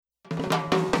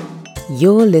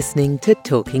You're listening to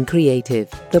Talking Creative,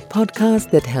 the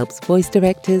podcast that helps voice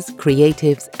directors,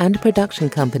 creatives, and production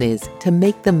companies to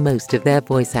make the most of their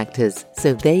voice actors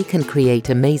so they can create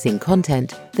amazing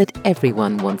content that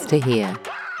everyone wants to hear.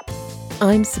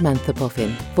 I'm Samantha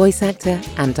Boffin, voice actor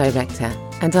and director,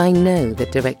 and I know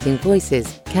that directing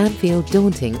voices can feel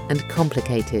daunting and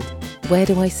complicated. Where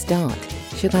do I start?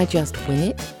 Should I just wing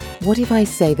it? What if I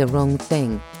say the wrong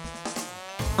thing?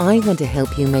 I want to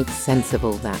help you make sense of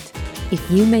all that. If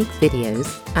you make videos,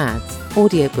 ads,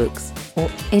 audiobooks,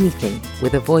 or anything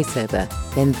with a voiceover,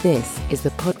 then this is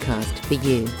the podcast for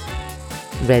you.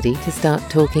 Ready to start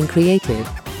talking creative?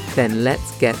 Then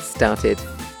let's get started.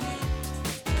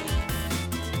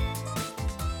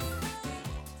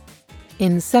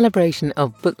 In celebration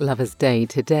of Book Lovers Day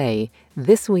today,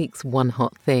 this week's one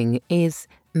hot thing is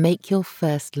make your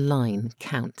first line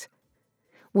count.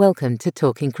 Welcome to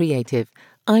Talking Creative.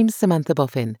 I'm Samantha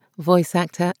Boffin, voice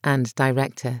actor and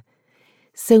director.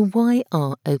 So why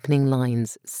are opening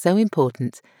lines so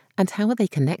important, and how are they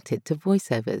connected to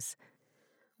voiceovers?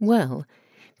 Well,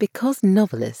 because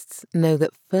novelists know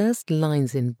that first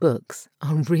lines in books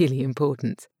are really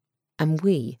important, and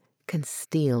we can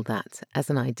steal that as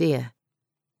an idea.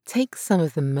 Take some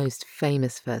of the most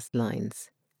famous first lines.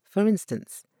 For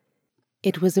instance,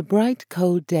 "It was a bright,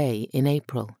 cold day in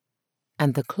April,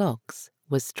 and the clocks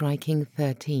were striking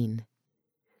 13.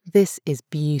 This is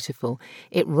beautiful.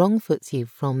 It wrong-foots you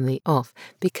from the off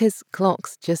because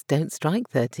clocks just don't strike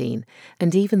 13,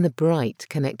 and even the bright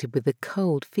connected with the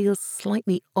cold feels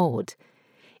slightly odd.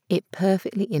 It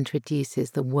perfectly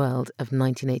introduces the world of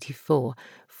 1984,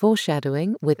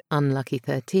 foreshadowing with Unlucky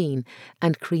 13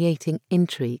 and creating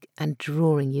intrigue and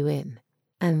drawing you in.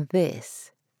 And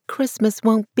this, Christmas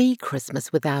won't be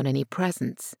Christmas without any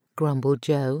presents, grumbled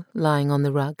Joe, lying on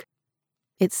the rug.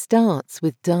 It starts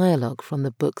with dialogue from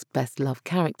the book's best-loved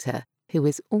character, who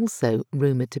is also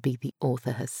rumoured to be the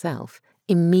author herself,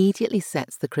 immediately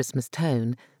sets the Christmas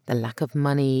tone, the lack of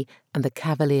money, and the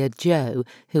cavalier Joe,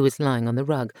 who is lying on the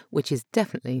rug, which is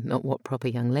definitely not what proper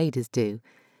young ladies do.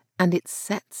 And it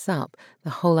sets up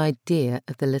the whole idea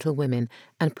of the Little Women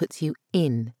and puts you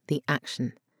in the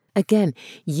action. Again,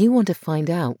 you want to find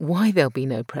out why there'll be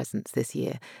no presents this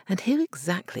year, and who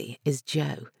exactly is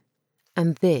Joe.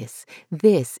 And this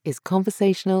is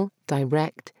conversational,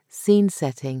 direct,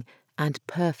 scene-setting, and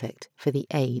perfect for the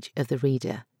age of the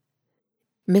reader.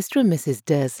 Mr. and Mrs.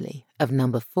 Dursley of No.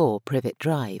 4 Privet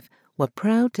Drive were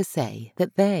proud to say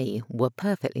that they were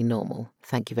perfectly normal,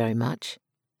 thank you very much.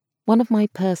 One of my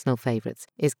personal favourites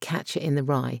is Catcher in the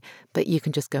Rye, but you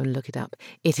can just go and look it up.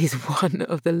 It is one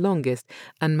of the longest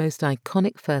and most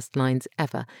iconic first lines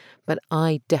ever, but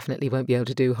I definitely won't be able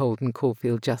to do Holden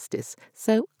Caulfield justice,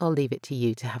 so I'll leave it to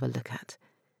you to have a look at.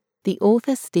 The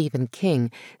author Stephen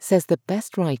King says the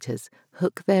best writers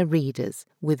hook their readers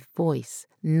with voice,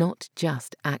 not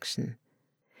just action.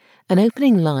 An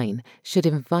opening line should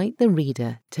invite the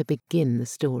reader to begin the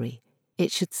story.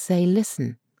 It should say,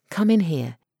 "Listen, come in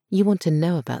here. You want to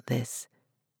know about this."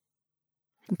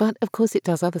 But of course it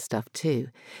does other stuff too.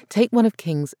 Take one of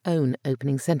King's own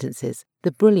opening sentences,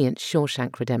 the brilliant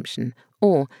Shawshank Redemption,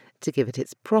 or, to give it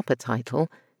its proper title,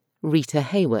 Rita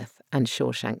Hayworth and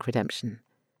Shawshank Redemption.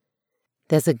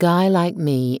 "There's a guy like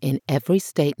me in every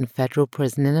state and federal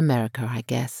prison in America, I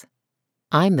guess.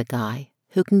 I'm the guy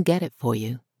who can get it for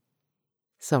you."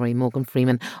 Sorry, Morgan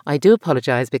Freeman, I do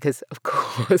apologise because, of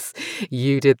course,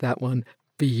 you did that one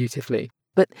beautifully.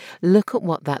 But look at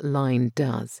what that line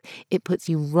does. It puts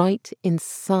you right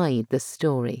inside the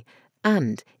story,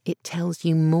 and it tells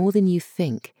you more than you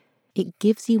think. It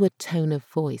gives you a tone of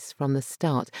voice from the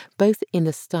start, both in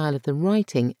the style of the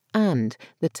writing and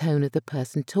the tone of the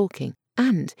person talking.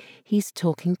 And he's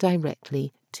talking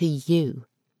directly to you.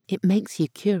 It makes you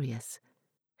curious.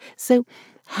 So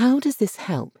how does this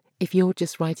help if you're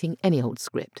just writing any old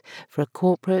script for a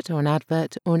corporate or an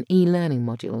advert or an e-learning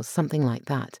module or something like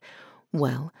that?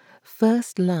 Well,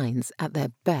 first lines at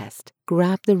their best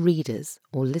grab the reader's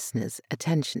or listener's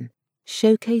attention,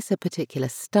 showcase a particular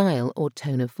style or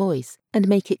tone of voice, and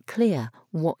make it clear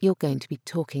what you're going to be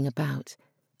talking about.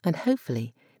 And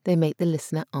hopefully they make the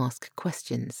listener ask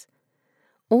questions.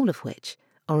 All of which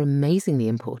are amazingly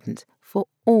important for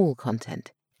all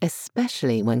content,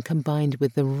 especially when combined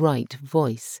with the right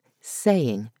voice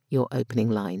saying your opening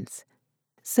lines.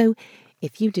 So,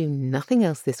 if you do nothing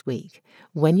else this week,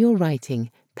 when you're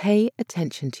writing, pay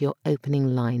attention to your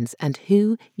opening lines and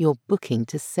who you're booking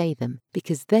to say them,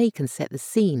 because they can set the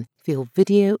scene for your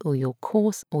video or your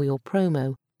course or your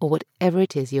promo or whatever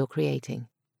it is you're creating.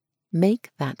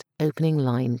 Make that opening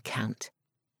line count.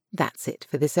 That's it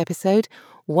for this episode.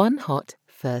 One hot,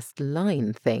 first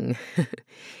line thing.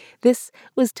 This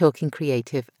was Talking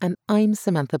Creative, and I'm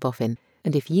Samantha Boffin.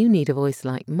 And if you need a voice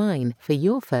like mine for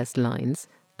your first lines,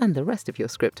 and the rest of your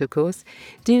script, of course,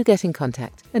 do get in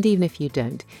contact. And even if you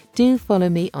don't, do follow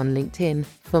me on LinkedIn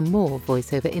for more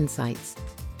voiceover insights.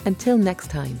 Until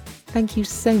next time, thank you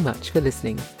so much for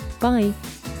listening. Bye.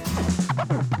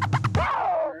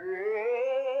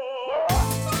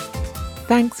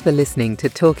 Thanks for listening to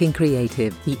Talking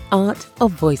Creative, the art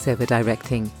of voiceover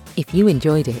directing. If you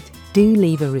enjoyed it, do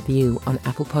leave a review on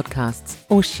Apple Podcasts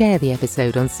or share the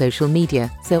episode on social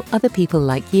media so other people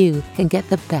like you can get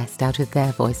the best out of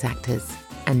their voice actors.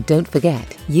 And don't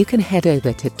forget, you can head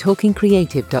over to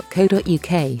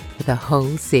talkingcreative.co.uk for the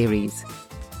whole series.